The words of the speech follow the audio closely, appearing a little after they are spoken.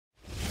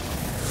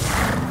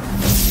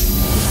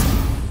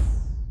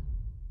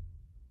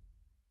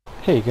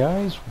Hey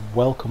guys,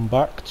 welcome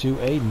back to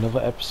another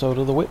episode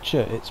of The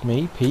Witcher. It's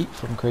me, Pete,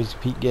 from Crazy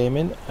Pete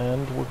Gaming,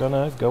 and we're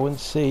gonna go and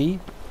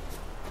see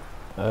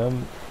the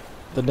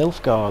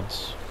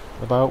Nilfgaards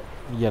about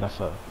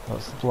Yennefer.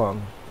 That's the plan.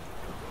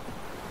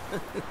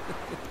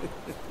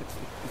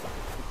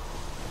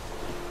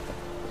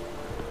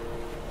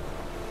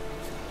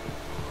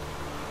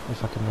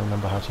 If I can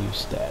remember how to use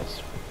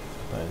stairs.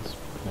 That is,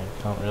 you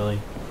can't really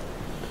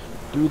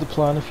do the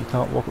plan if you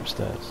can't walk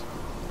upstairs.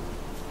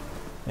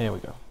 Here we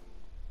go.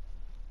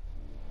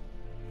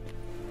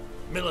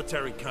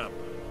 Military camp.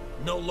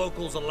 No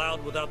locals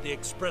allowed without the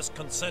express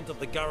consent of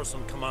the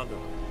garrison commander.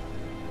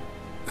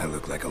 I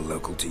look like a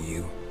local to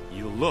you?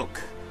 You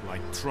look like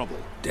trouble.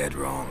 Dead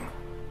wrong.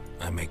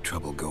 I make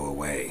trouble go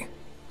away.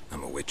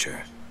 I'm a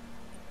witcher.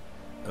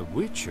 A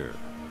witcher?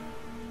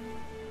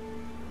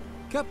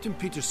 Captain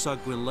Peter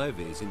Sagwin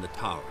Levy is in the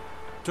tower.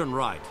 Turn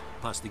right,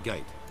 past the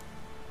gate.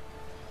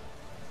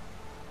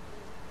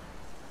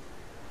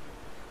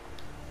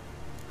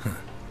 Huh.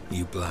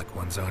 You black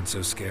ones aren't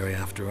so scary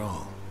after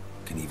all.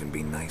 Can even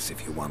be nice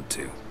if you want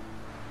to.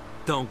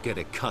 Don't get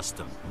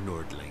accustomed,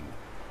 Nordling.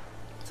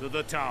 To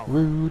the tower.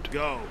 Rude.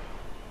 Go.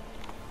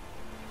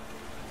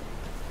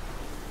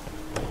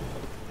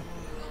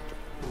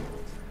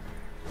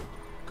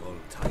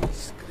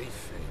 Goltais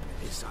Griffin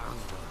is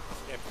under.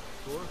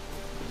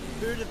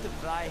 Ep2? Heard of the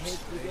Flyhead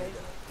Brigade?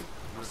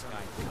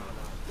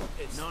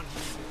 It's not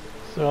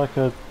Is there like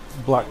a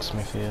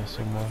blacksmith here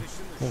somewhere? I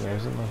think there,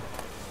 isn't there?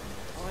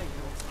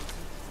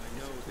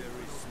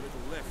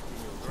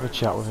 Have a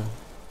chat with him.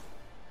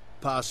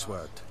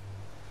 Password.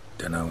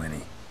 Dunno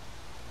any.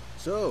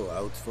 So,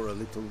 out for a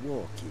little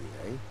walkie,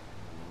 eh?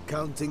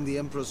 Counting the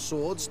Emperor's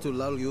swords to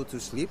lull you to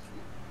sleep?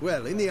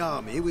 Well, in the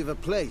army, we've a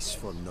place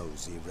for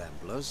nosy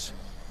ramblers.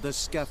 The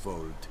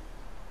scaffold.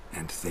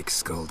 And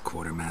thick-skulled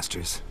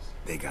quartermasters.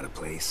 They got a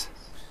place.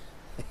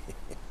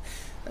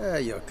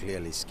 You're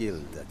clearly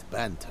skilled at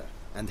banter.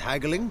 And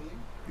haggling?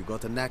 You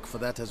got a knack for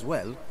that as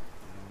well?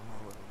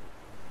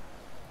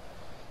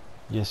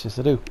 Yes,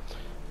 I do.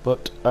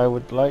 But I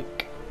would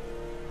like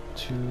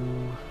to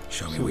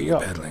Show see me what where you you're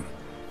got. peddling.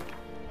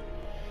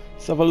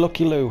 Let's have a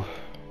looky loo.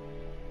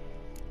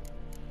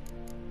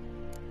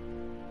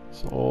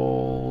 It's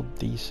all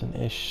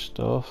decent-ish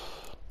stuff.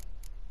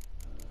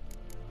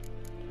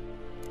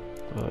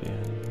 But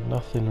yeah,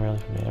 nothing really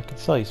for me. I could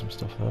sell you some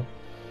stuff though,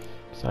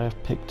 because I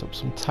have picked up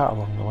some tat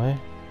along the way.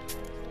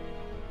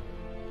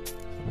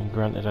 I mean,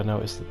 granted, I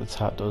noticed that the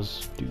tat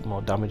does do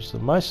more damage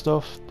than my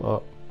stuff,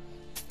 but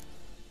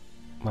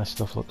my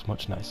stuff looks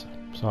much nicer,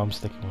 so I'm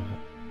sticking with it.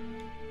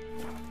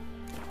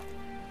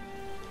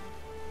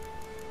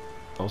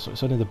 Also,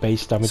 it's only the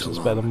base damage that's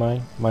better than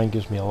mine. Mine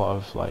gives me a lot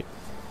of like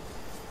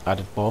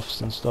added buffs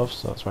and stuff,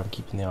 so that's why I'm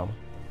keeping the armor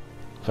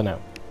for now.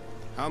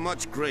 How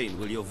much grain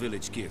will your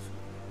village give?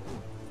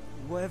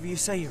 Whatever you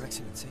say, Your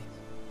Excellency.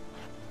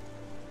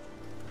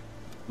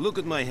 Look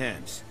at my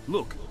hands.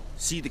 Look.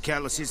 See the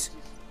calluses?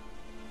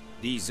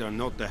 These are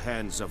not the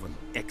hands of an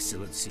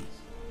excellency,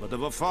 but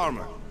of a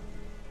farmer.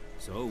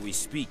 So we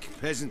speak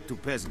peasant to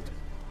peasant.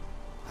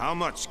 How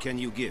much can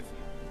you give?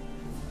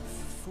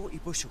 40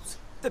 bushels.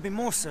 There'd be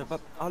more, sir,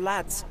 but our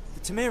lads, the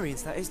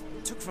Temerians, that is,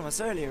 took from us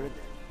earlier.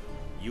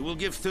 You will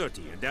give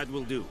 30, and that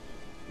will do.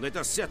 Let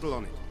us settle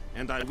on it,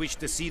 and I wish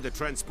to see the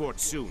transport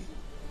soon.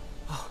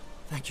 Oh,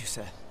 thank you,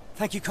 sir.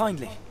 Thank you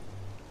kindly.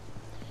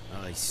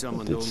 I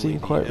summoned It did only seem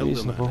the quite elderman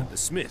reasonable. and the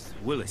smith,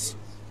 Willis.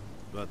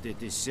 But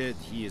it is said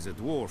he is a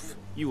dwarf.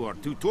 You are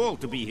too tall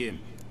to be him.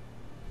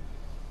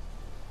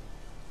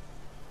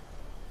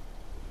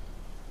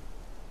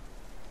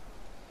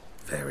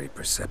 Very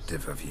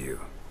perceptive of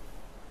you.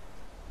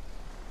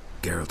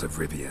 Geralt of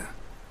Rivia,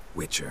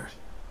 Witcher.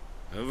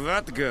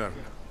 What girl?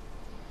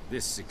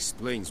 This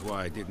explains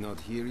why I did not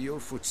hear your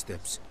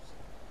footsteps.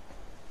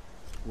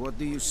 What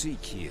do you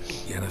seek here?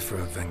 Yennefer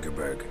of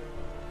Vengerberg.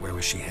 Where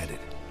was she headed?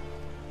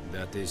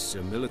 That is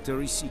a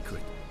military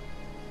secret.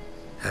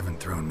 Haven't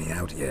thrown me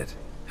out yet.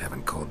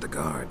 Haven't called the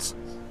guards.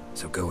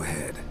 So go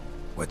ahead.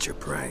 What's your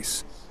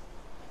price?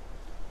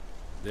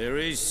 There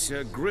is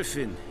a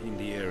griffin in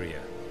the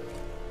area.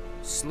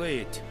 Slay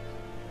it.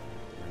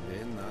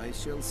 And then I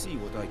shall see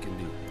what I can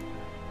do.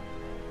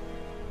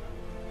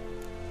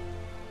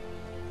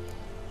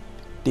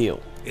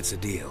 Deal. It's a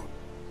deal.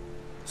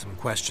 Some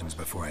questions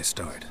before I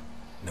start.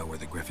 Know where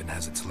the griffin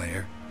has its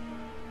lair?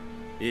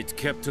 It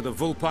kept to the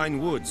Vulpine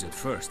Woods at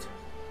first.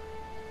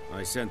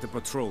 I sent a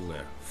patrol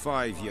there,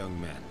 5 young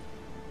men.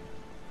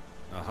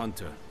 A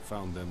hunter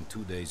found them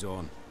 2 days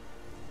on.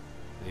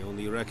 They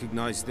only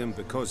recognized them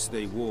because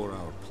they wore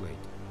our plate.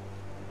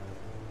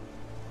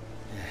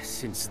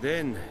 Since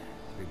then,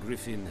 the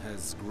griffin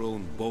has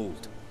grown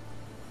bold.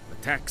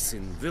 Attacks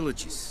in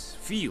villages,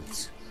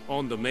 fields,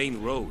 on the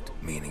main road.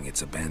 Meaning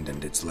it's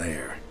abandoned its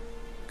lair.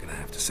 Gonna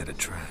have to set a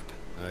trap.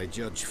 I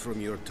judge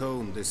from your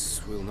tone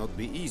this will not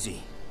be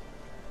easy.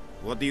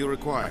 What do you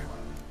require?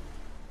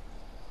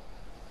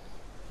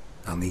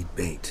 I'll need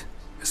bait.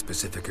 A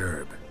specific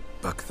herb.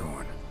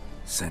 Buckthorn.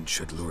 Scent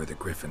should lure the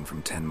griffin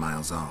from 10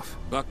 miles off.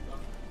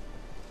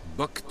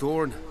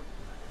 Buckthorn?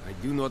 I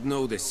do not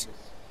know this,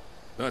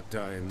 but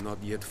I am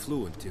not yet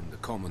fluent in the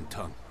common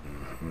tongue.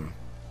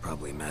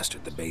 Probably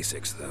mastered the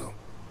basics, though.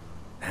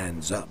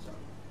 Hands up.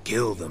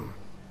 Kill them.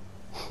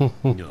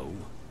 No.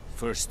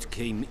 First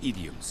came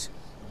idioms.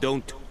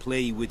 Don't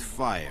play with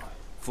fire,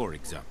 for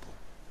example.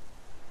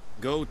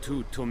 Go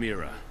to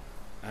Tomira,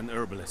 an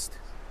herbalist.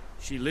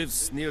 She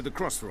lives near the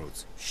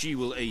crossroads. She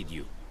will aid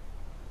you.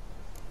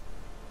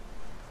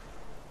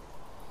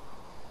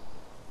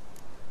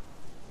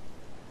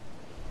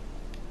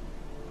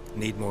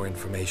 Need more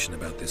information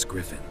about this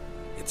griffin.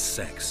 Its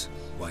sex,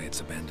 why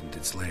it's abandoned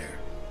its lair.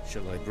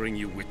 Shall I bring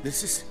you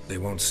witnesses? They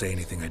won't say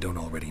anything I don't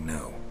already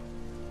know.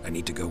 I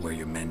need to go where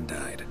your men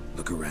died.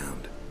 Look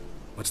around.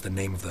 What's the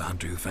name of the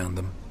hunter who found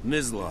them?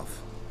 Mislav.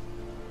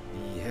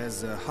 He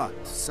has a hut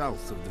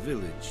south of the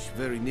village,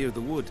 very near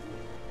the wood.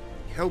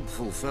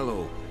 Helpful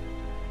fellow.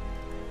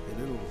 A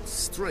little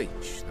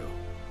strange, though.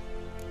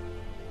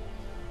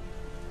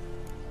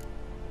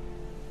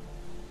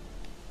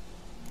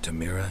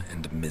 Tomira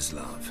and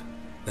Mislav.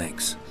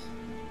 Thanks.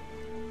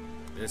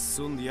 Es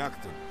sunt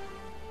jagten.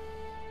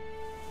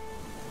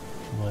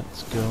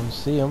 Let's go and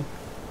see him.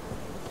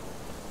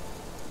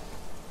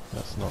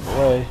 That's not the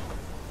way.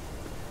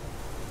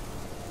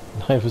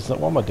 No, it's not.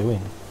 What am I doing?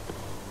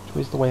 Which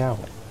way's the way out?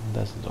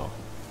 There's the door.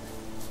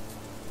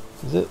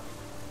 Is it?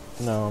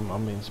 No,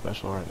 I'm being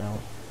special right now.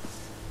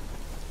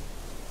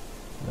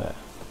 There.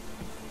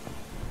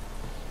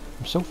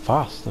 I'm so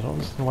fast. I don't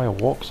understand why I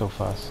walk so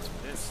fast.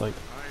 It's like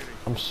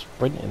I'm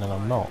sprinting and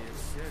I'm not.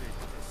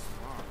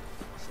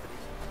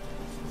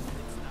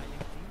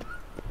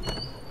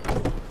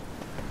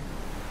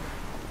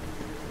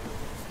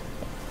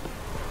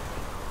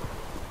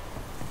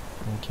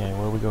 Okay,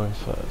 where are we going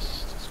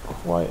first? It's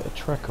quite a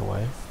trek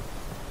away.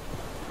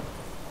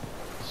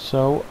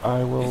 So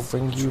I will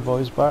bring you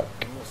boys back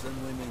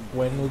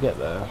when we get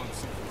there.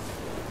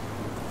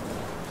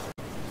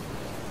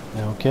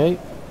 Okay,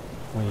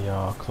 we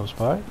are close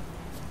by.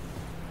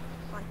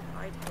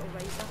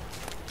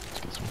 Let's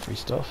get some free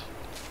stuff.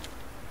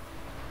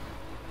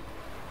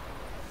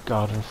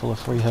 Garden full of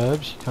free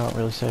herbs, you can't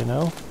really say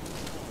no.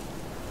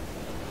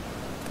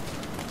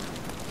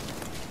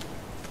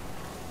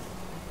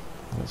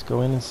 Let's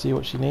go in and see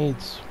what she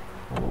needs.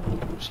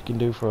 What she can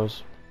do for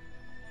us.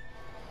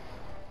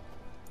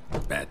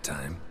 Bad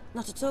time.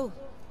 Not at all.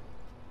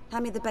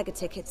 Hand me the beggar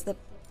tickets, the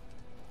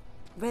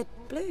red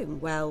bloom.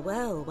 Well,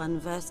 well, one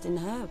versed in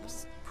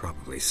herbs.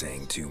 Probably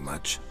saying too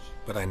much,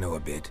 but I know a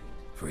bit.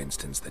 For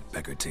instance, that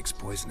beggar tick's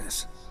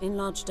poisonous. In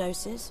large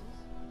doses.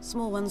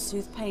 Small ones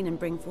soothe pain and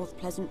bring forth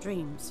pleasant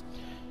dreams.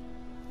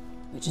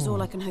 Which is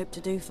all I can hope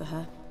to do for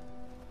her.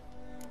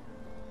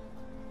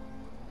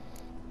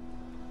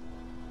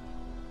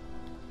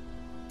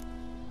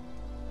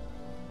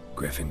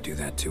 Griffin do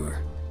that to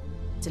her?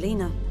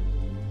 Delina.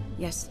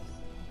 Yes.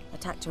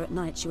 Attacked her at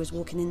night. She was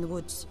walking in the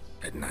woods.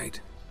 At night?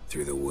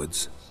 Through the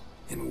woods?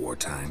 In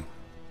wartime?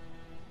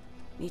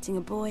 Meeting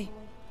a boy.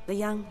 The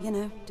young, you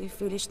know, do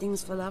foolish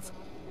things for love.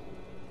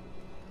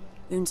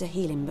 Wounds are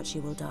healing, but she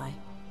will die.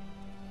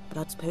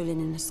 Blood's pooling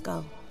in her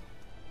skull.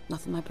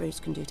 Nothing my brews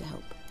can do to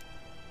help.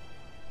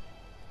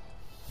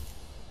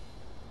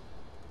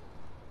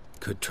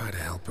 Could try to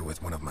help her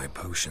with one of my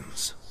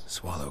potions.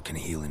 Swallow can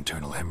heal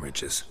internal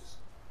hemorrhages.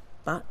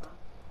 But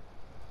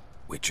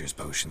Witcher's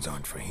potions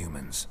aren't for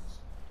humans.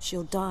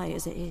 she'll die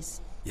as it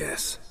is.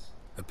 Yes.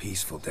 A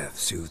peaceful death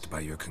soothed by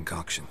your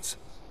concoctions.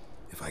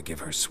 If I give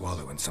her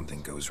Swallow and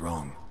something goes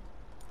wrong,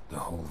 the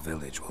whole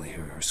village will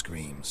hear her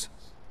screams.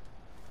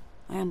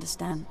 I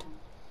understand.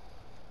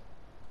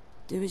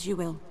 Do as you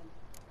will.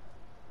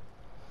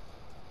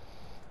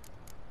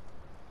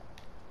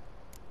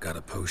 Got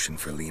a potion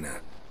for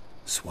Lena.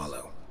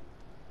 Swallow.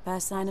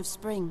 First sign of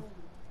spring.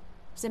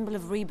 Symbol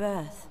of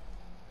rebirth.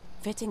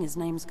 Fitting as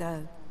names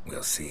go.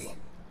 We'll see.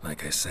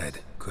 Like I said,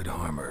 could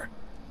harm her.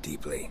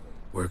 Deeply.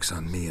 Works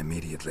on me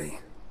immediately.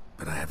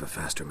 But I have a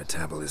faster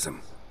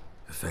metabolism.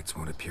 Effects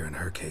won't appear in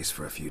her case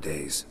for a few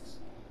days.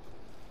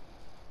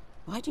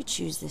 Why'd you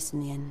choose this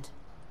in the end?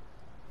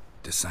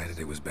 Decided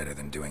it was better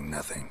than doing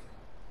nothing.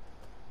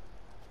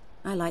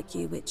 I like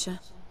you, Witcher.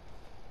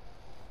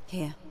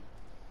 Here.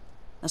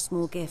 A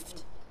small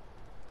gift.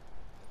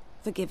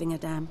 For giving a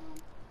damn.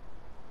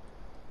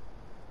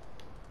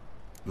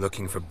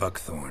 Looking for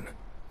buckthorn.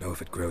 Know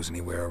if it grows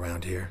anywhere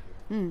around here?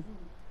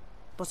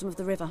 Bottom of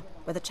the river,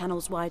 where the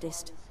channel's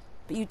widest.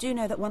 But you do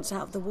know that once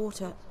out of the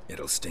water...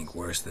 It'll stink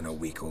worse than a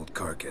week-old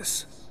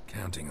carcass.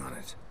 Counting on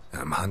it.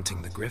 I'm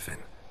hunting the griffin.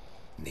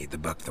 Need the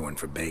buckthorn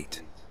for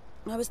bait.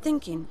 I was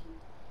thinking...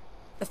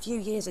 A few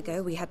years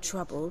ago we had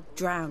trouble,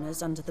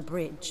 drowners under the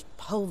bridge.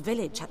 Whole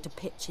village had to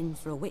pitch in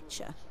for a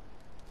witcher.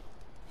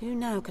 Who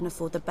now can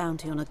afford the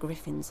bounty on a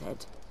griffin's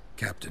head?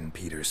 Captain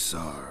Peter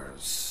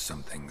Sars...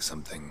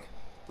 something.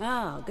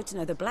 Ah, good to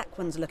know the Black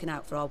One's looking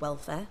out for our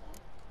welfare.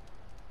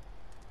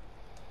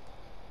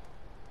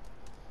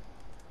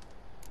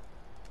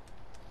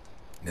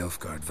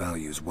 Nilfgaard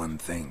values one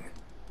thing.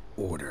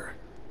 Order.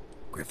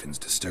 Griffin's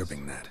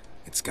disturbing that.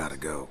 It's gotta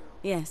go.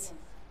 Yes.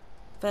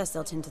 First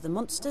they'll tend to the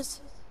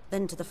monsters,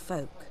 then to the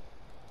folk.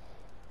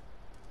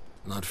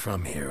 Not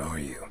from here, are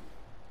you?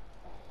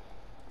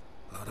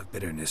 A lot of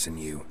bitterness in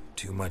you.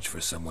 Too much for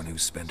someone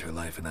who's spent her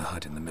life in a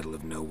hut in the middle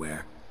of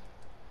nowhere.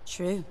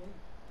 True.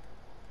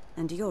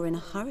 And you're in a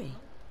hurry.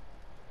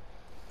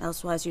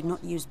 Elsewise you'd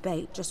not use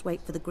bait, just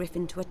wait for the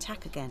griffin to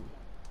attack again.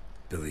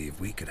 Believe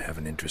we could have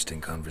an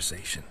interesting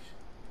conversation.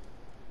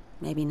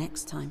 Maybe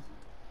next time.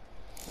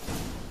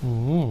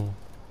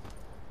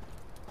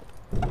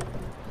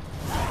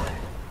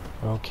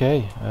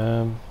 Okay,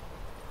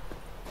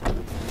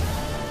 let's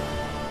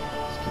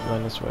keep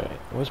going this way.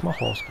 Where's my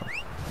horse gone?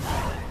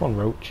 Come on,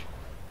 Roach.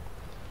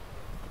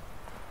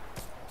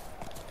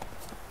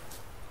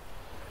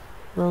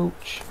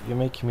 Roach, you're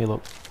making me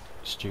look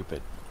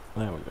stupid.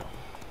 There we go.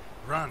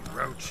 Run,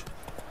 Roach.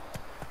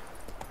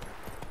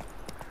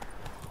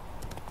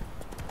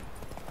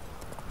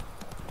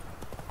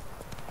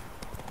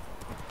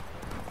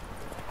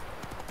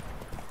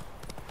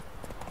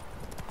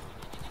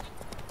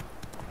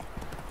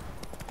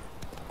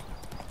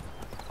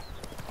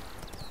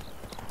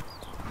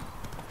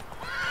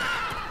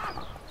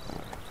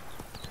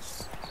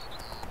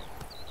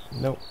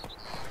 Nope.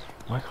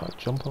 Why can't I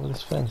jump over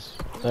this fence?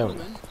 There we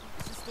go.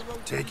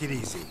 Take it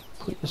easy.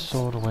 Put your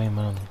sword away,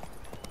 man.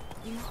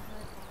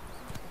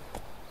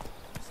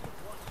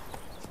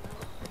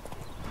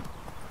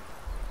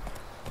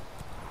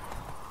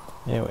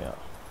 Here we are.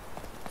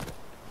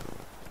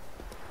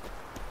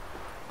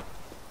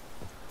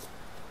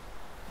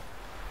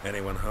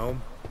 Anyone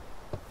home?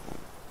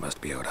 Must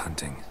be out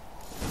hunting.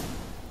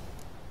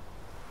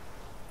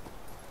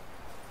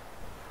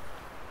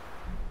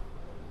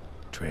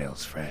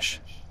 Trail's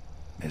fresh.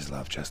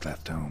 Mislav just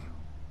left home.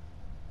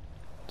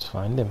 Let's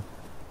find him.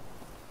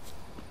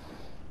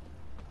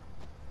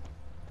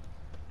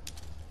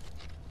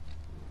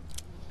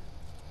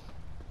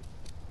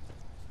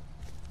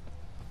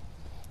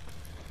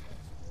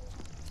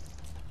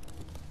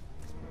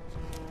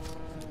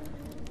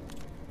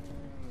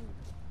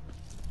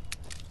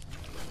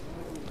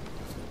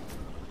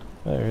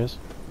 There he is.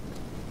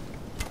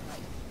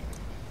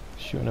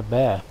 Shooting a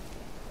bear.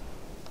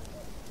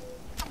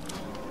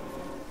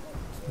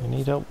 You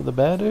need help with the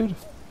bear, dude?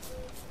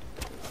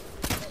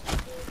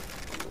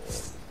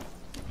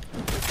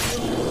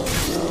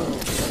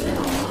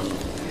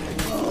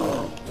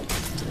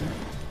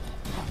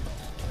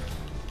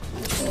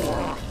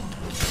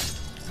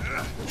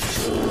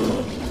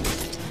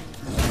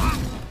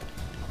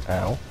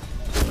 Ow.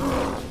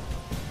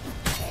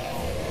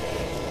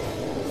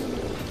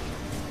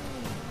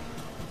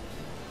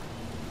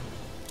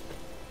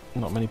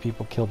 Not many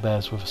people kill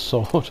bears with a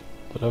sword,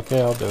 but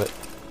okay, I'll do it.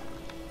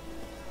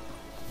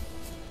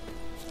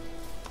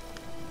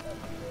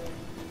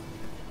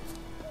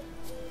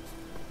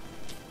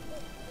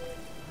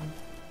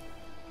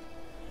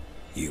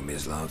 You,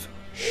 Mislav?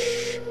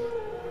 Shh.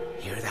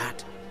 Hear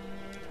that?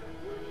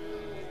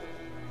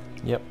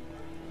 Yep.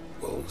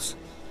 Wolves?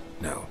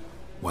 No.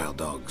 Wild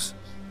dogs.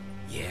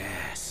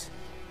 Yes.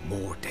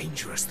 More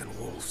dangerous than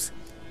wolves.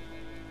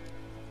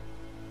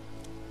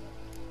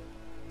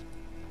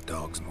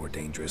 Dogs more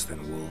dangerous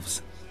than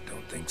wolves?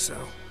 Don't think so.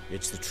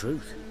 It's the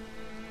truth.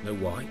 Know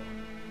why?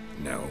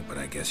 No, but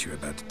I guess you're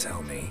about to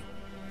tell me.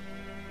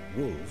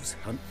 Wolves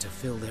hunt to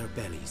fill their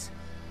bellies.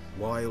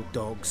 Wild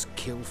dogs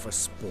kill for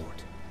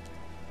sport.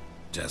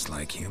 Just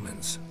like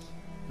humans.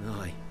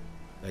 Aye.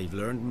 They've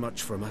learned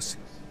much from us.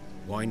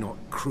 Why not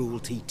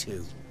cruelty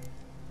too?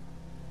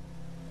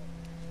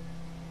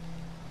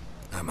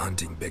 I'm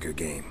hunting bigger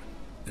game.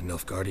 The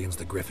Nilfgaardians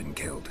the Griffin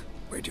killed.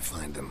 Where'd you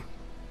find them?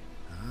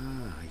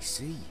 Ah, I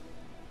see.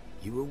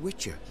 You a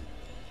witcher.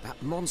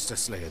 That monster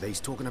slayer they's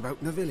talking about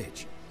in the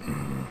village.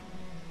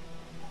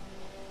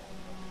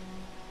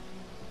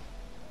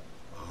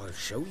 I'll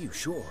show you,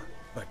 sure.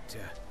 But,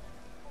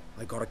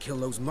 I gotta kill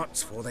those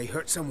mutts before they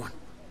hurt someone.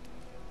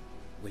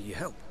 Will you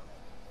help?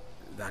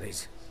 That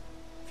is,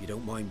 if you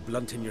don't mind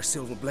blunting your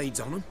silver blades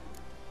on them.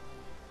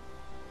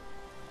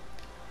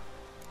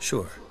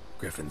 Sure.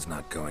 Griffin's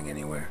not going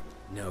anywhere.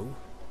 No.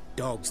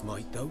 Dogs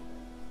might, though.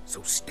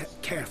 So step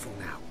careful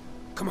now.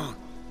 Come on.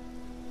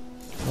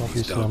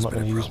 Obviously I'm not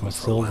going to use my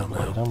silver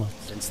blade, am I?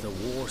 Since the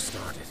war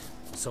started,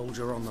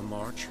 soldier on the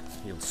march,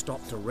 he'll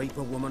stop to rape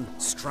a woman,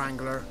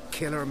 strangle her,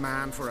 kill her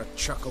man for a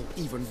chuckle,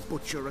 even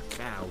butcher a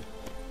cow.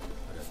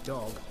 But a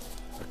dog,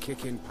 a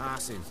kick in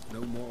passing,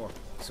 no more.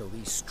 So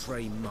these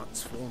stray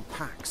mutts form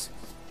packs.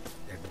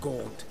 They're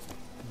gaunt,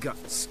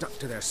 guts stuck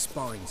to their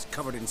spines,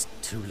 covered in...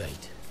 Too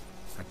late.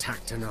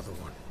 Attacked another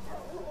one.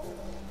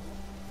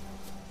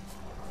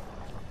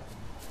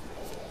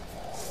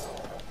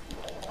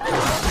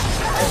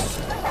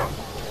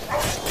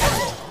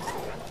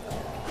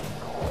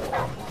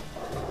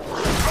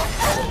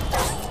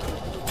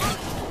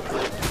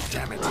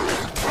 Damn it.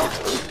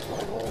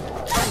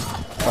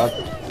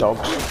 Bad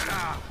dogs.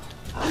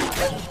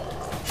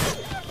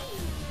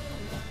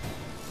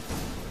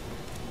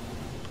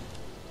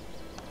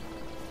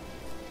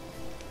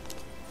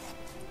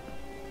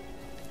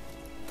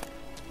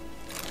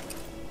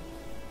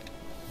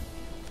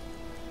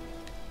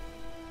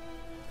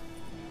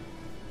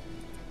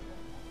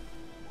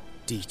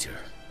 Dieter.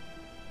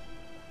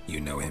 You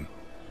know him?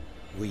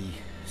 We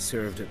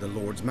served at the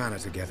Lord's Manor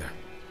together,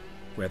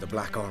 where the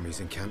Black Army's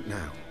encamped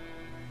now.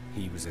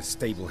 He was a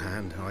stable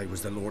hand, I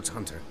was the Lord's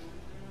hunter.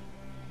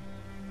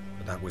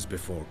 But that was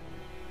before...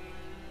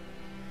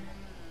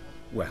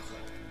 well,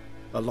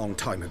 a long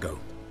time ago.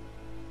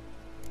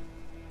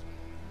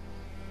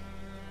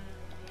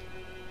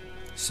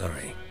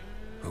 Sorry.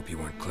 Hope you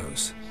weren't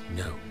close.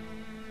 No,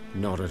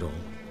 not at all.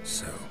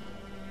 So,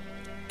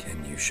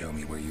 can you show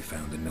me where you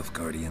found the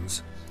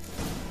Nilfgaardians?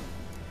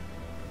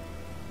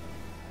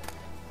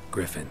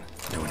 Griffin,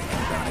 know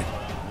anything about it?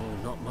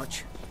 Oh, not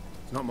much.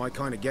 It's not my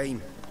kind of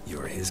game.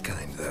 You're his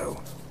kind,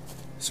 though.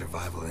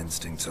 Survival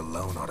instincts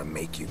alone ought to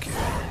make you kill.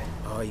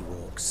 I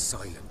walk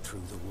silent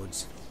through the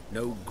woods.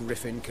 No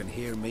griffin can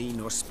hear me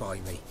nor spy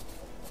me.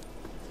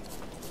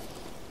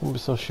 Wouldn't be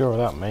so sure of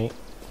that, mate.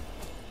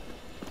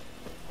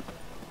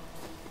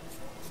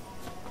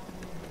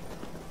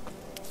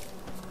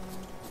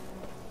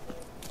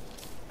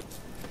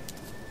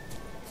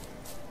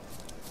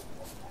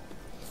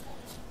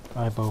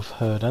 I both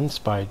heard and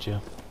spied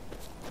you.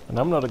 And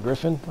I'm not a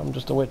griffin, I'm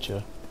just a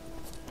witcher.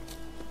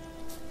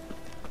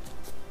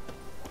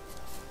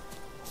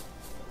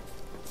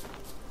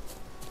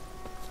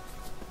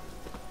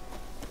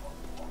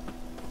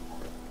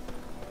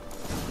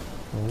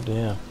 Oh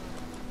dear.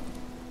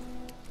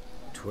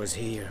 'Twas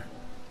here.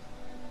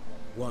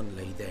 One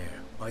lay there,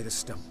 by the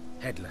stump,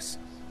 headless.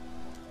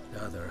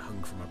 The other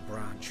hung from a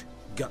branch,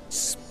 guts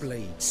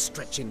splayed,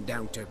 stretching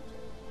down to...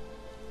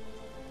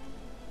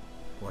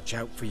 Watch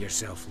out for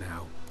yourself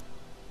now.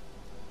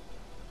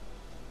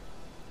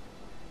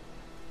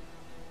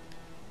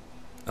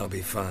 I'll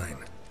be fine.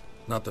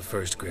 Not the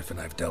first griffin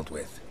I've dealt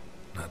with.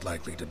 Not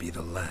likely to be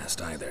the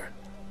last either.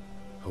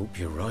 Hope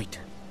you're right.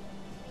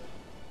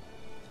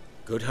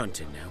 Good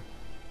hunting now.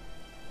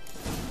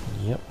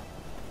 Yep.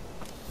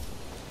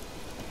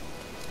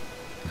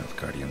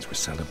 Nilfgaardians were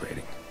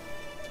celebrating.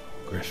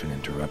 Griffin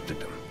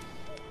interrupted them.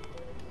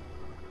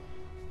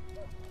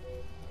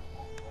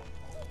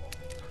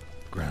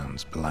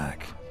 Ground's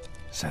black,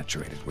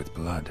 saturated with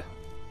blood.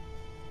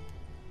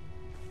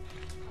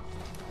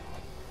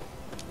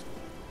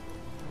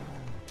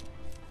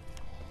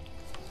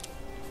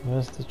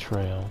 Where's the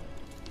trail?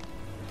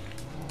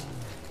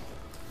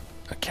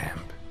 A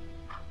camp.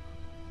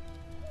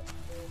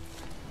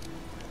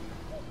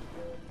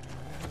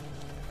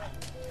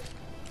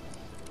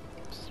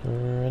 Is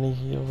there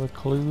any other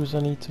clues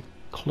I need to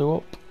clue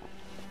up?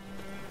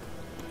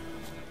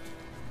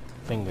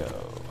 Bingo.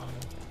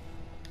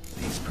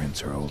 These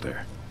prints are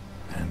older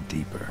and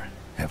deeper,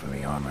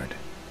 heavily armored.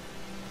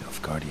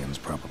 Nilfgaardians,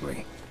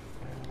 probably.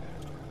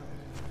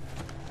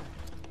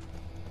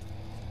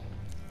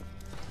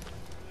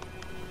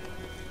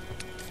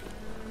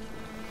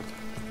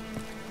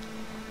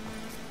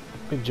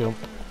 Big jump.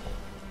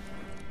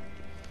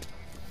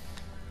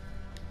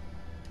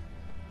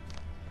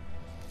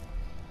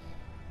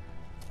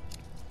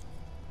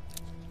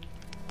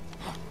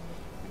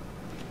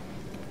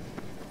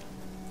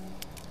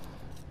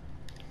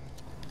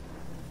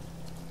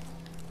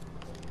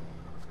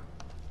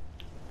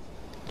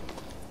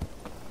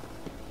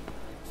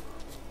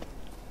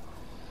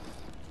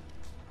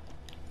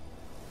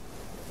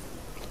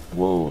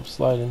 Whoa, I'm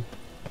sliding.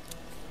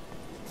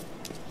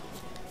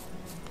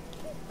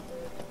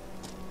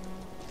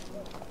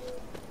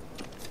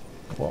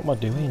 What am I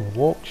doing?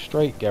 Walk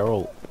straight,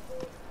 Geralt.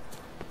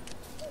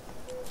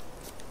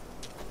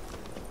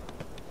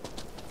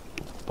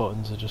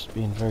 Buttons are just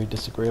being very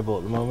disagreeable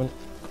at the moment.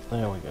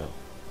 There we go.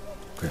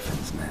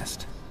 Griffin's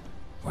nest.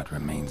 What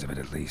remains of it,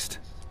 at least.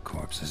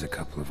 Corpse is a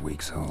couple of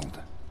weeks old.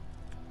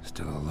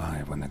 Still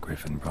alive when the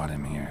griffin brought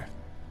him here.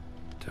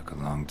 Took a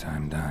long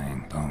time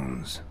dying.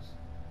 Bones.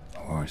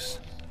 Horse.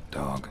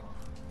 Dog.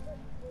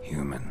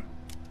 Human.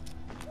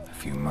 A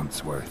few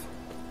months' worth.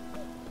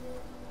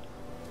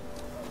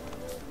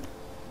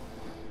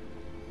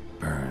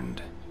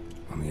 Burned.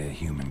 Only a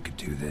human could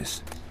do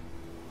this.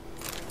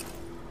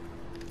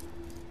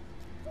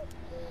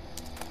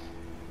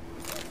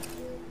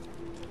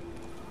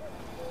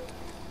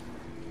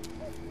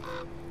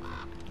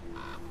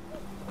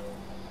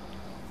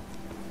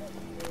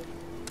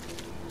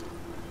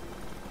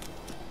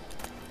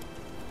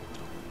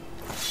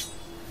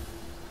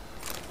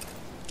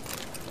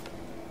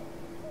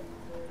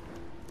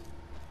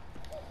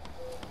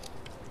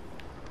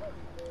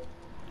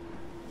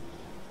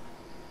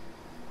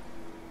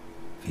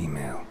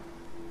 Female.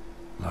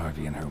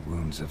 Larvae in her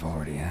wounds have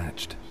already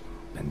hatched.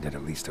 Been dead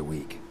at least a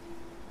week.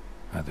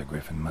 Other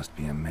griffin must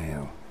be a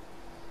male.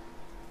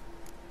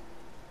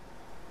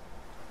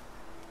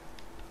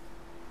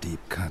 Deep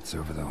cuts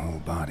over the whole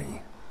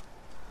body.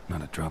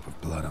 Not a drop of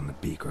blood on the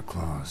beak or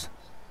claws.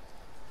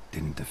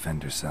 Didn't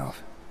defend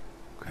herself.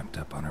 Crept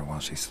up on her while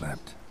she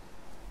slept.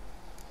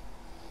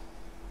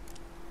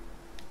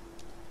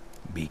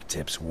 Beak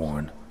tips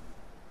worn.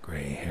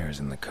 Gray hairs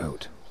in the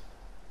coat.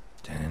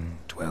 10,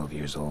 12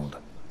 years old.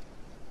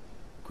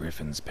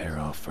 Griffins pair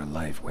off for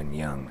life when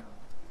young.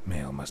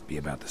 Male must be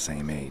about the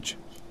same age.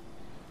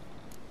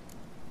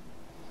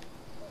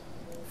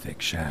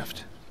 Thick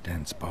shaft,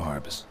 dense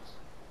barbs.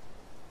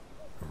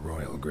 A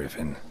royal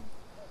griffin.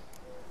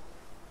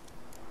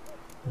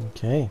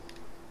 Okay.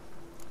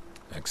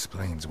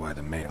 Explains why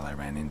the male I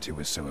ran into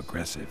was so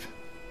aggressive.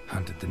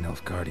 Hunted the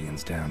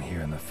Nilfgaardians down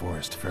here in the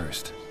forest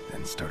first,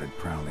 then started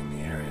prowling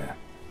the area.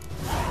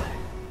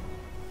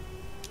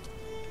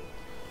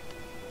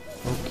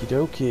 Okie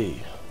dokie.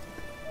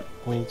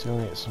 We need to go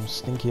get some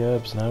stinky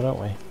herbs now, don't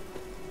we?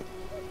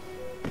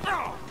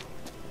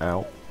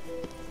 Ow.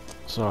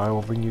 So I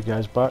will bring you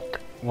guys back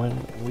when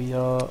we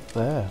are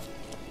there.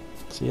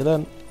 See you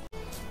then.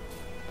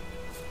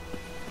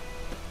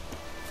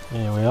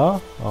 Here we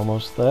are,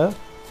 almost there.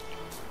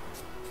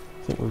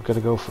 I think we've got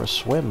to go for a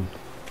swim.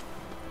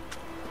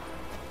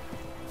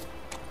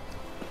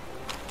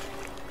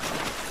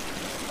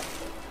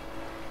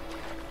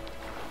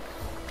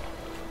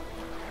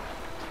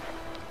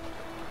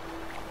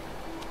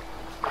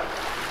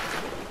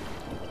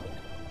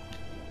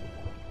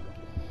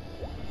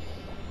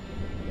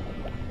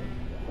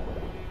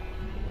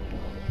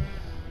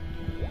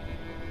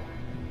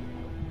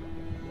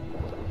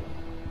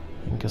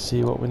 You can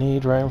see what we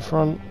need right in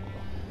front.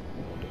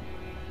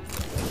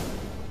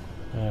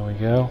 There we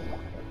go.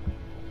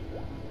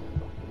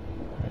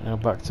 Right, now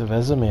back to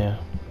Vesemir.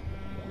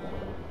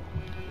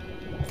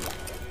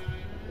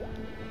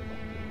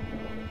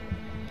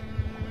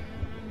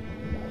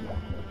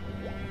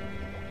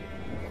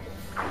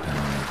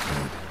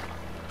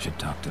 Should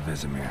talk to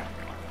Vesemir.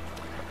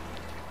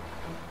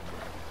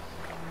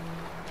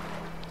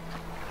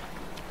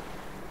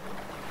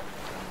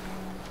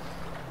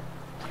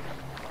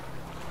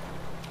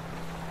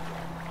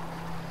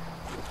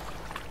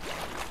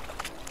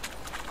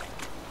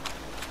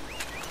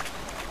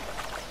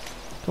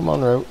 Come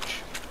on,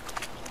 Roach.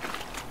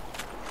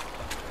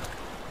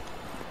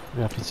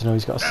 Be happy to know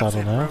he's got a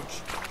saddle now.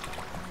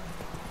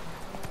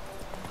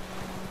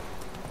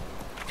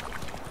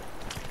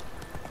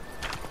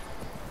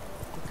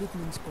 The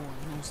Goodman's boy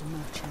knows a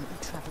merchant who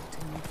travelled to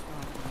New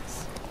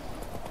France.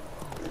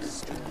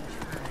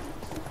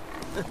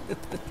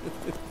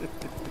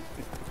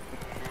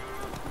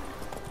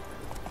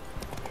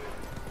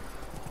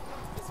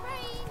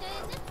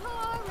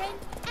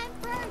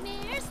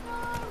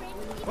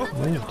 Oh,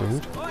 strange Move,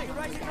 dude. I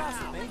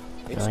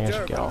think I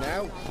should get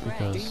off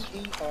because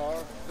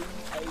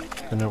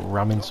I'm gonna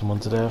ramming someone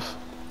to death.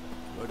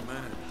 Good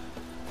man.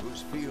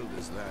 Whose field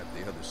is that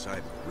the other side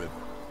of the river?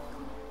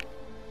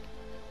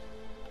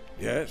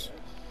 Yes?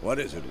 What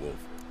is it, Wolf?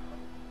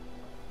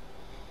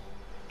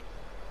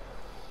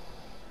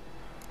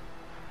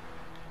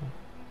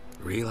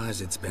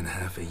 Realize it's been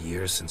half a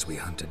year since we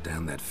hunted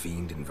down that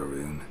fiend in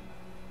Varun?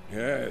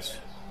 Yes.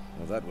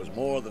 Well, that was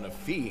more than a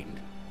fiend.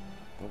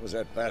 What was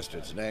that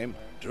bastard's name?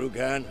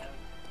 Drugan?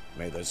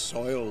 May the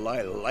soil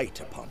lie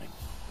light upon him.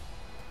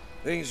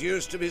 Things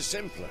used to be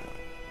simpler.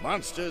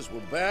 Monsters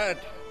were bad,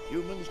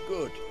 humans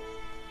good.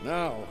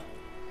 Now,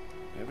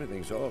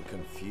 everything's all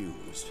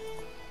confused.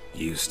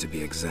 Used to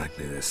be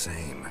exactly the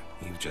same.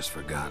 You've just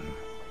forgotten.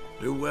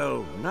 Do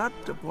well not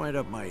to point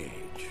up my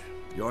age.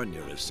 You're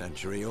near a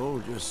century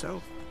old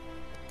yourself.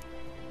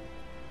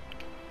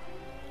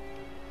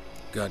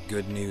 Got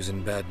good news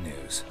and bad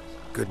news.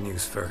 Good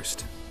news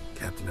first.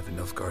 Captain of the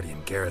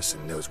Nilfgaardian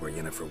garrison knows where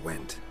Yennefer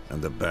went.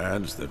 And the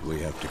bad's that we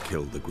have to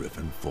kill the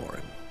Griffin for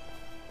him.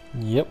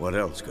 Yep. What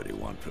else could he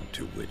want from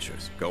two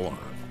Witchers? Go on.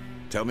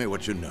 Tell me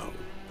what you know.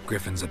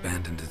 Griffin's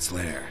abandoned its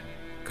lair.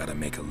 Gotta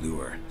make a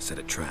lure, set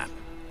a trap.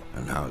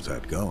 And how's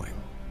that going?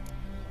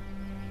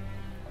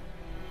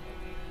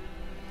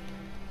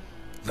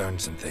 Learned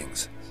some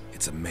things.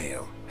 It's a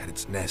male, had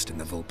its nest in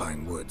the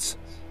Vulpine Woods.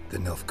 The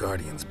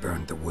Nilfgaardians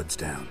burned the woods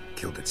down,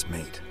 killed its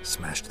mate,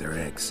 smashed their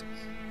eggs.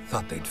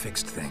 Thought they'd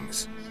fixed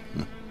things.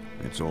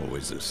 It's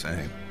always the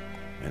same.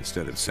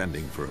 Instead of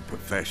sending for a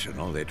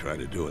professional, they try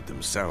to do it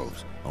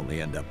themselves,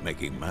 only end up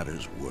making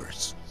matters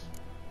worse.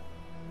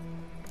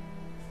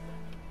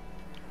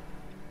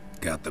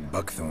 Got the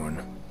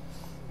buckthorn.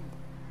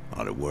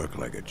 Ought to work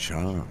like a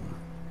charm.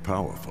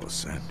 Powerful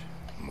scent.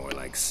 More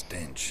like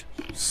stench.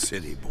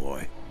 City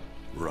boy.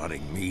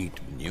 Rotting meat,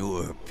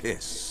 manure,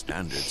 piss.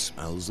 Standard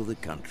smells of the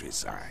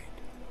countryside.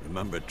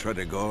 Remember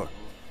Tredegor?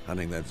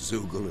 Hunting that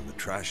Zoogle in the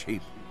trash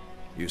heap?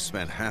 You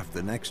spent half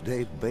the next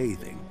day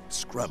bathing,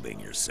 scrubbing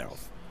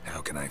yourself.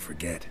 How can I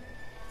forget?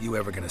 You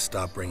ever gonna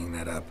stop bringing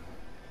that up?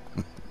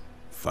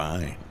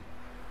 Fine.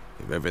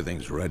 If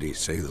everything's ready,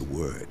 say the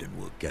word and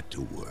we'll get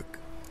to work.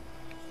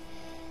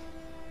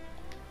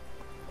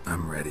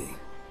 I'm ready.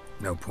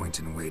 No point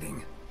in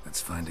waiting.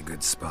 Let's find a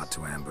good spot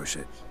to ambush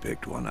it.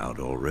 Picked one out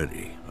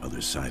already.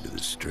 Other side of the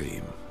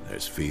stream.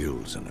 There's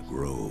fields and a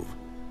grove.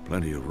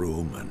 Plenty of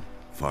room and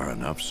far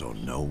enough so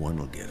no one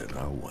will get in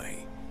our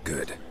way.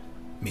 Good.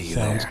 Me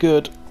Sounds there.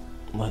 good.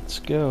 Let's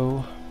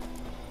go.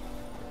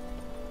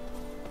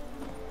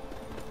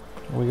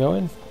 Are we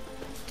going?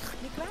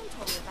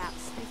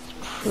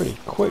 Pretty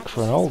quick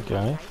for an old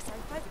guy.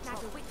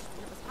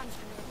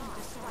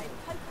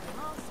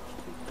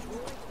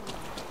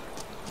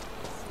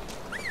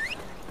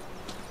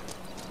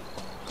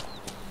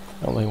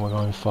 I don't think we're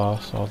going far,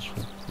 so I'll just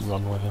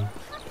run with him.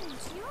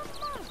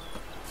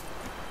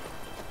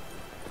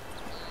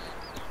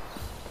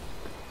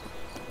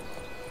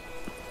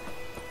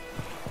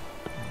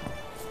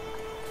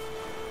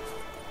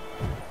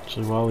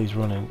 Actually, while he's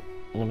running,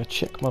 I'm going to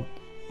check my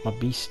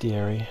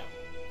bestiary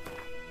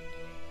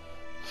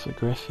for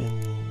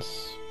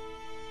griffins.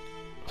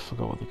 I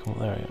forgot what they call it.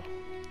 There we go.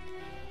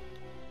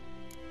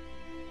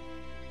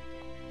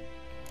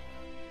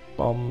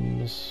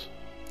 Bombs,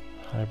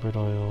 hybrid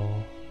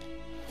oil.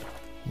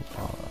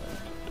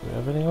 Do we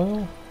have any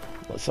oil?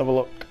 Let's have a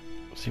look.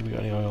 See if we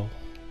got any oil.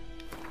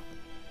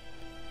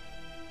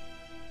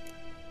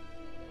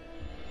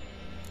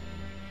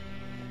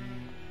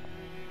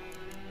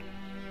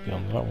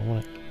 Beyond that one,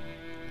 won't it?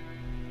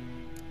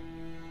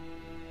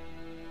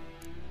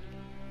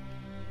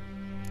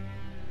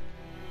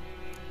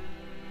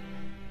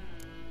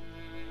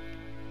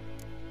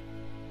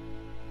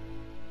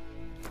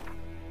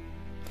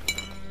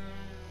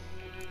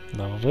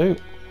 That'll do.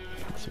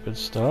 That's a good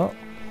start.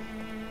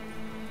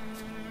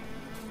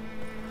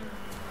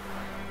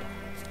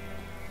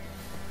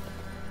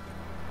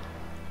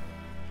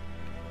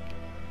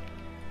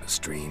 A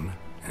stream,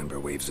 amber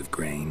waves of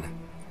grain,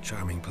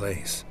 charming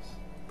place.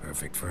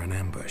 Perfect for an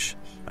ambush.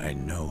 I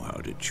know how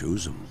to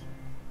choose them.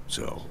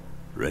 So,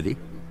 ready?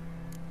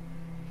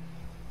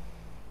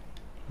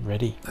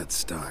 Ready. Let's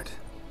start.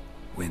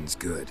 Wind's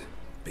good.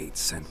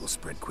 Bait's scent will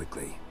spread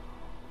quickly.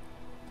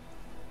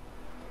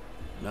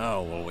 Now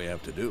all we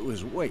have to do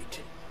is wait.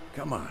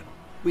 Come on.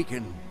 We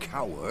can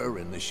cower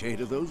in the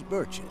shade of those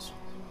birches.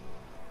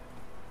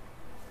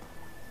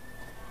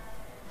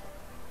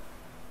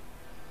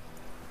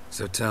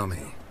 So tell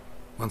me,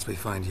 once we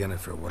find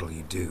Yennefer, what'll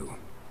you do?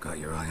 Got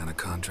your eye on a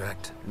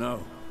contract?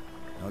 No.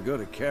 I'll go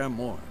to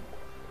CRAZYPETE.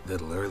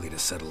 Little early to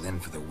settle in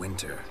for the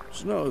winter.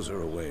 Snows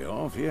are a way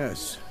off,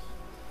 yes.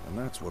 And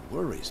that's what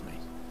worries me.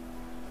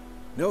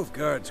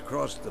 Nilfgaard's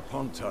crossed the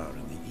Pontar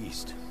in the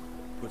east.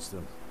 Puts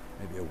them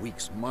maybe a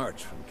week's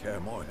march from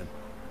CRAZYPETE.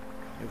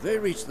 If they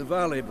reach the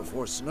valley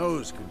before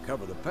snows can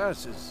cover the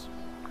passes,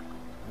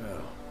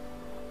 well,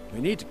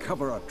 we need to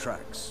cover our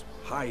tracks,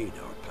 hide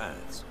our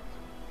paths.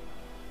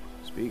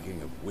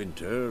 Speaking of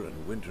winter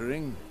and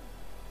wintering,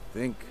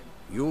 think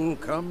you'll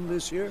come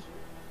this year?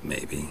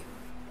 Maybe.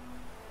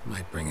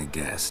 Might bring a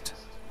guest.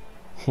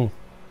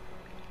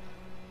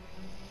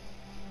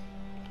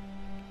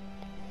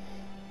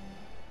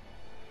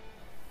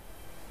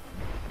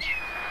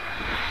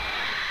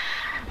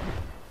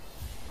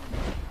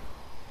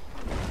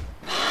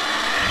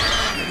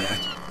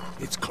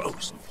 It's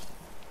close.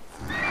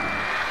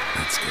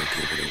 Let's go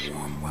give it a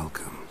warm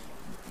welcome.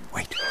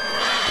 Wait.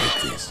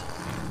 Take this.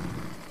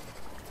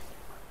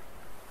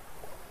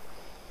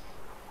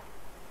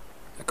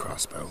 A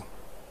crossbow.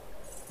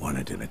 Won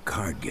it in a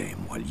card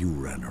game while you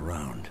ran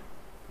around.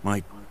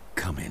 Might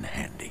come in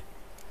handy.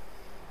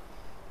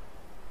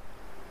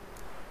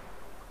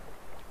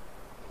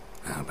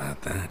 How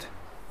about that?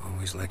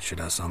 Always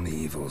lectured us on the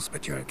evils,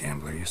 but you're a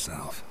gambler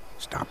yourself.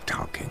 Stop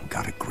talking.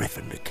 Got a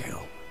griffin to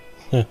kill.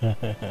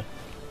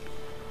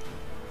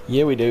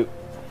 Yeah, we do.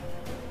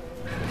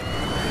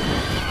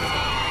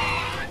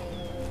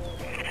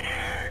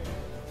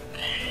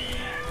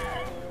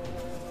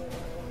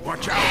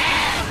 Watch out!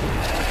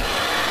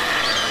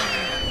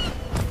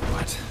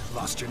 What?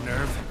 Lost your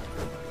nerve?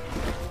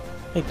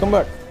 Hey, come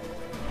back.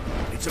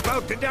 It's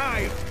about to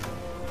dive!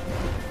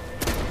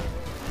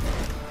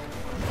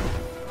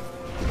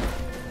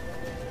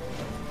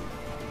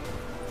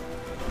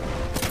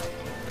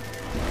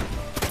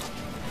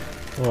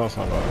 Well, that's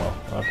not going well.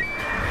 Okay.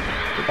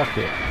 Get back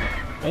here.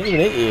 I ain't even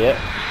hit you yet.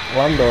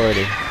 Land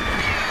already.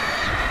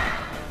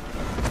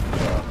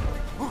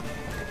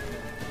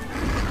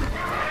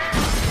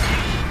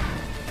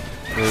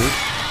 Rude.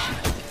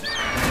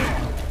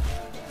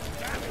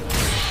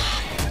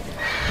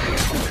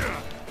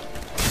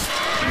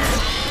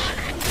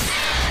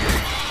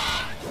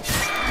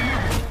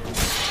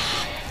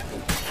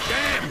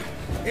 Damn!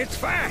 It's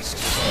fast!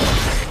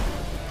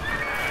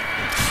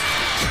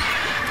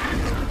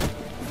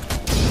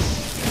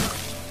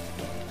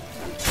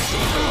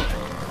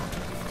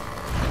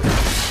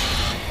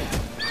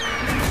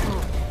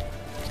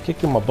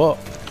 Kicking my butt.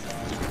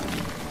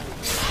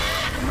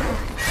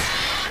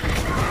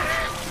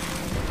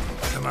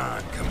 Come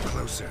on, come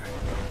closer.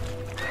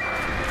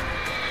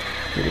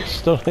 Dude,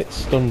 it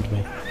stunned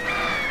me.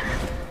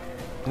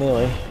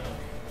 Nearly.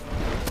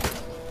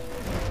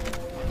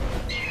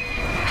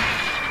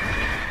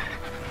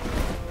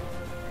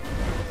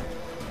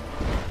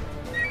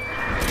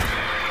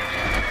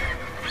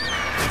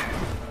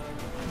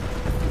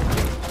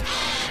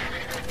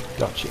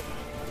 Gotcha.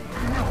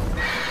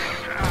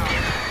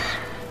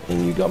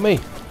 And you got me.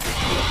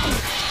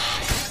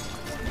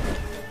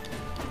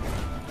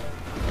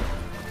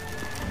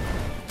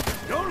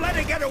 Don't let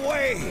it get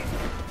away!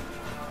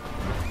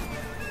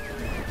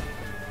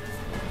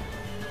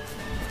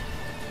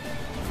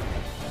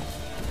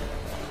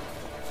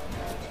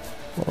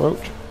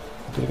 Roach.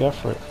 I'm gonna go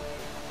for it.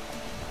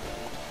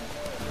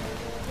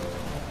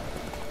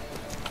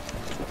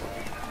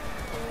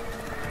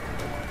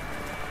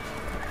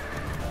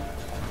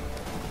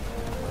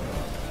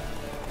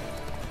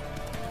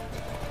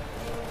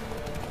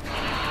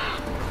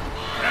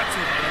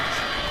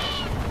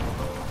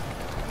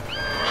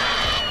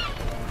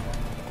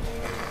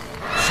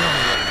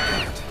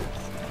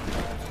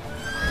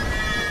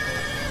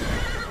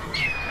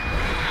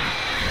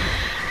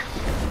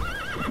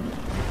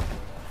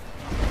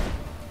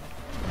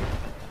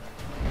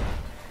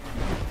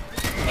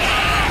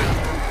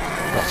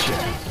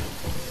 Gotcha.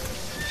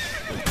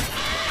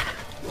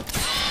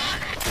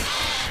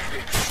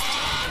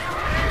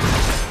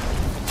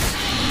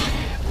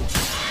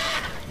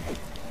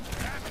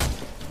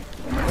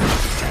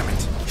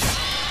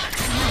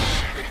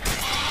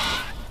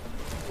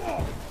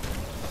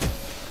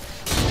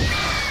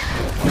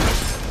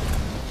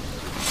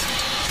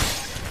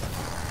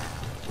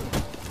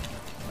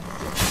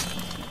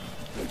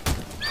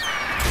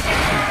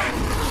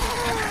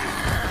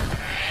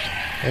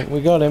 I think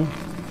we got him.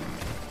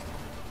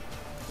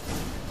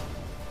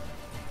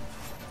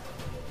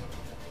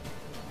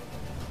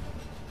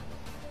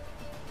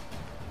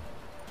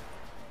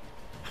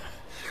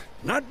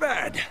 Not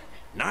bad.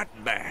 Not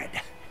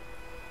bad.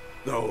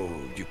 Though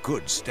you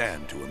could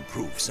stand to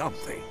improve some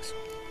things.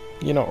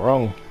 You're not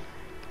wrong.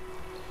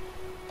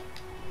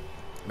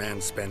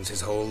 Man spends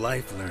his whole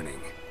life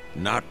learning.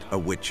 Not a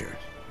witcher,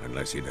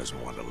 unless he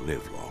doesn't want to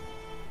live long.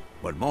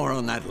 But more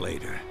on that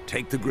later.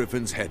 Take the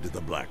Griffins, head to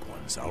the Black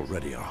Ones. I'll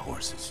ready our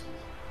horses.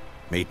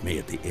 Meet me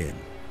at the inn.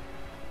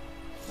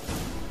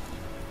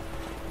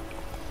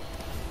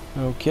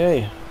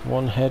 Okay,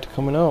 one head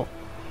coming up.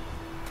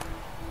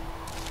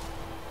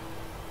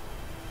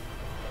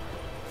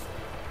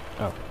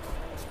 Oh.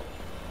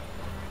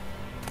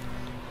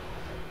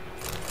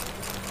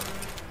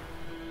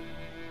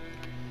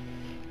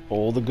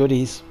 All the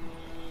goodies.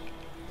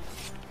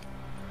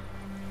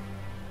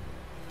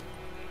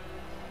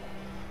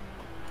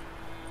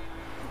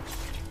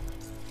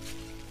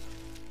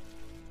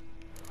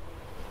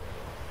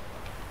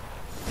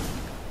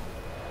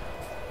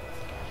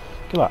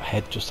 Look at that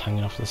head just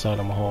hanging off the side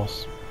of my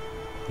horse.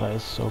 That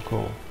is so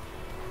cool.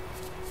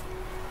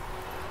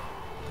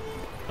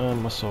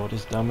 And my sword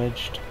is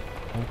damaged.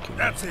 Okay.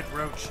 That's it,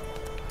 Roach.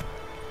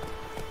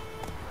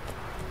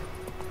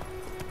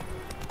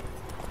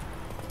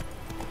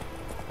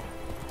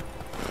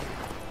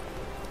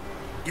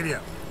 Giddy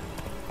up.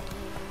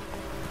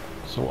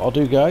 So what I'll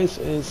do, guys,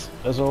 is,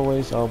 as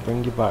always, I'll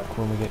bring you back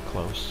when we get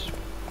close.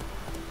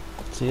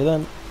 See you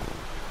then.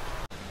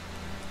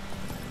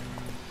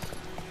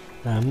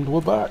 And we're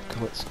back.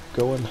 Let's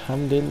go and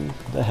hand in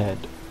the head.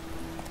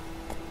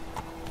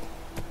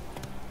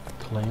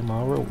 Claim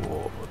our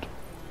reward.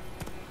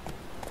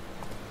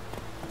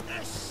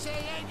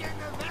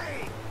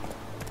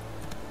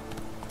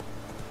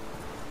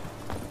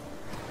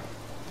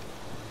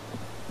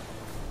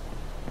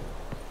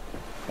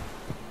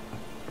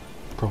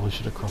 Probably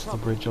should have crossed the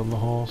bridge on the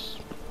horse.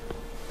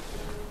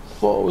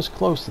 Thought it was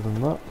closer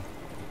than that.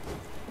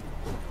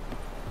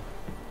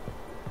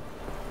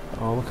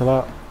 Oh, look at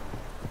that.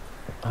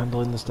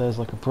 Handling the stairs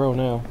like a pro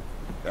now.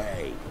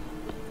 Hey,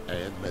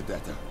 I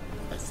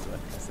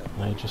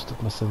adjusted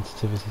my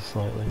sensitivity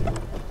slightly.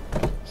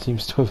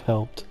 Seems to have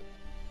helped.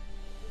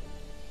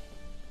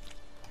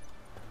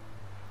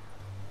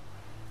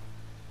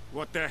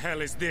 What the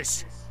hell is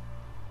this?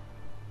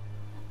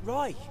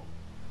 Right.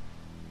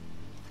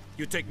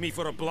 You take me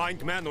for a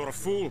blind man or a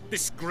fool?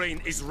 This grain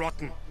is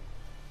rotten.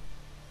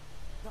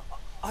 No,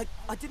 I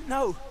didn't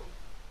know.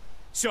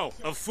 So,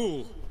 a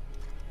fool.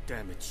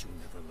 Damn it, you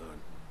never learn.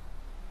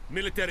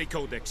 Military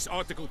Codex,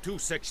 Article 2,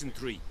 Section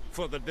 3.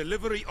 For the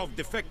delivery of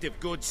defective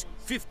goods,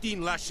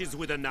 15 lashes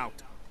with a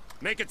knout.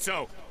 Make it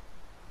so.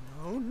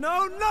 No,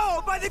 no,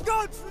 no! By the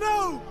gods,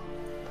 no!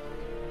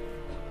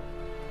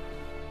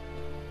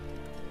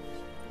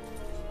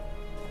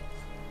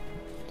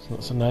 It's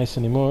not so nice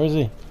anymore, is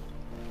he?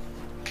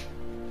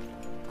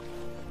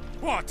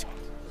 What?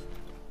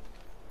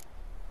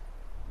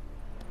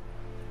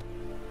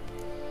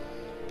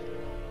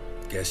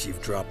 Guess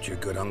you've dropped your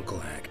good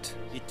uncle act.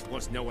 It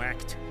was no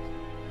act.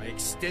 I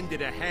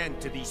extended a hand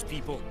to these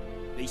people.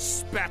 They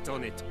spat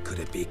on it. Could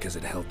it be because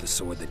it held the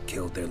sword that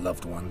killed their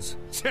loved ones?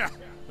 Tja,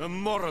 a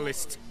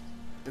moralist.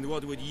 And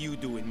what would you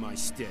do in my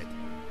stead?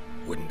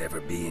 Wouldn't ever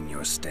be in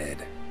your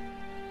stead.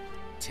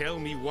 Tell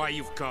me why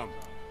you've come.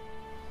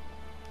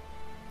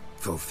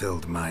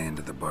 Fulfilled my end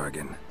of the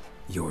bargain.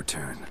 Your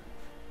turn.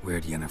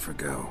 Where'd Yennefer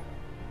go?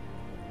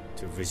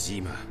 To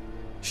Vizima.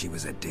 She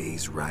was a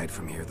day's ride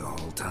from here the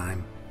whole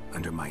time?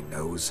 Under my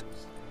nose?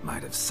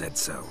 Might have said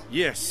so.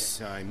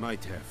 Yes, I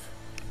might have.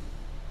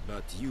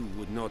 But you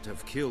would not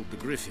have killed the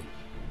Griffin.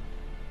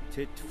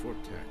 Tit for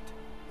tat.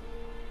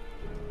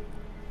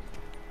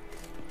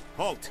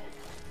 Halt!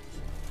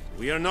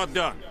 We are not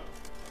done.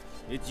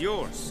 It's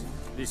yours,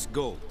 this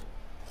gold.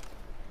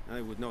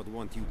 I would not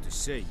want you to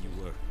say you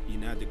were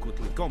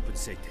inadequately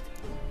compensated.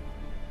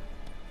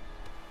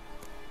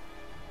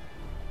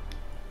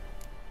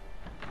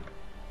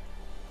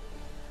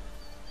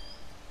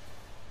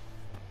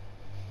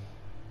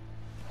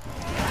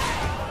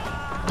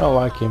 I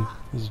like him.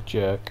 He's a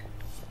jerk.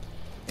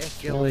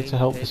 No way to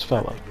help this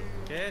fella.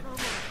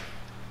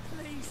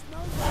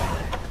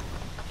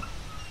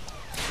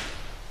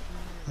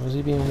 Was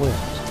he being whipped?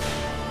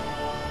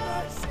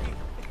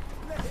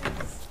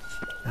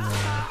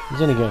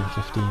 He's only getting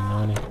 15,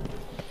 isn't he?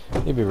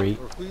 He'll be right.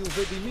 Please,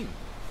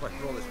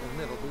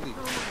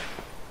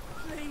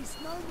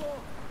 no more.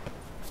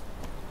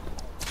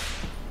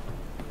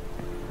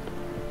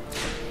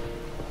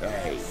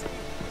 Hey,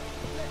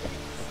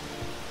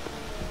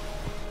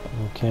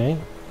 Okay.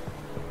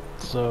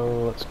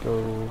 So let's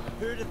go.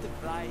 Heard of the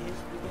flyers?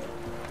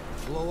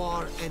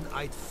 Lower and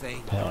I'd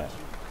faint. Pair.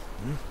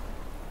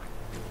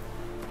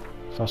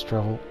 Fast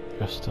travel,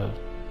 just to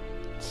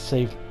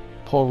save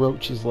poor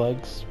Roach's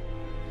legs.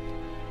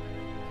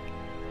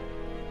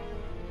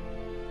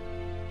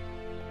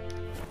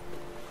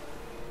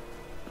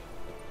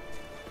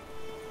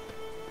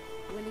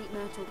 We'll eat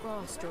myrtle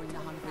grass during the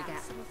hungry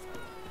gap.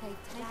 They've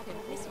taken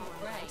this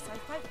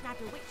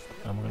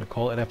And we're going to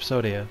call it an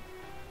episode here.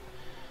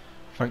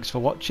 Thanks for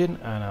watching,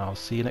 and I'll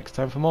see you next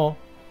time for more.